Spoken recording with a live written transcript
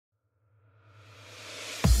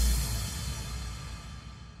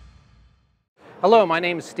Hello, my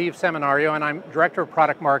name is Steve Seminario and I'm Director of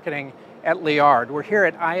Product Marketing at Leyard. We're here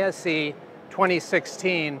at ISE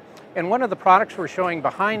 2016 and one of the products we're showing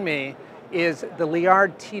behind me is the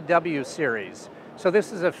Leyard TW series. So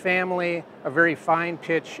this is a family of very fine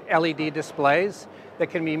pitch LED displays that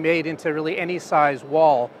can be made into really any size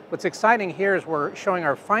wall. What's exciting here is we're showing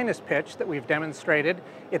our finest pitch that we've demonstrated.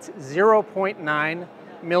 It's 0.9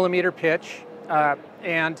 millimeter pitch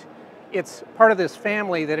and it's part of this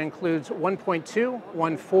family that includes 1.2,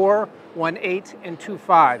 1.4, 1.8, and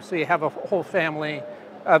 2.5. So you have a whole family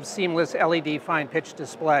of seamless LED fine pitch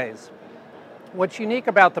displays. What's unique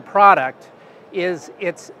about the product is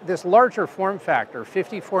it's this larger form factor,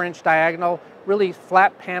 54-inch diagonal, really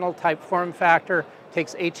flat panel type form factor,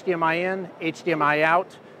 takes HDMI in, HDMI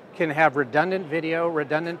out, can have redundant video,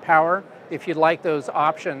 redundant power, if you'd like those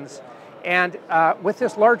options. And with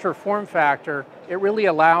this larger form factor, it really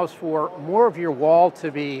allows for more of your wall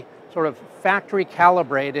to be sort of factory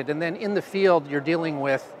calibrated, and then in the field you're dealing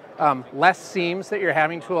with less seams that you're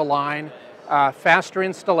having to align, faster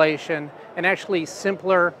installation, and actually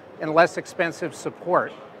simpler and less expensive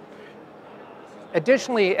support.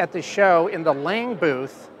 Additionally, at the show in the Lang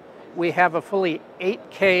booth, we have a fully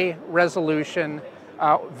 8K resolution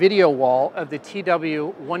video wall of the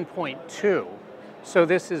TW 1.2. So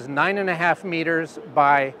this is 9.5 meters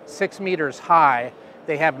by 6 meters high.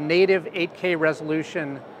 They have native 8K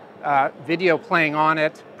resolution video playing on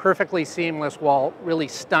it, perfectly seamless wall, really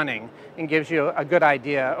stunning, and gives you a good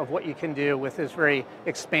idea of what you can do with this very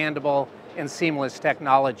expandable and seamless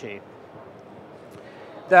technology.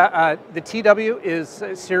 The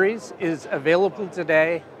TW series is available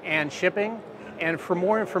today and shipping. And for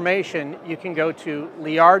more information, you can go to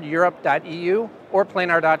leyardeurope.eu or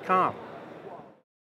planar.com.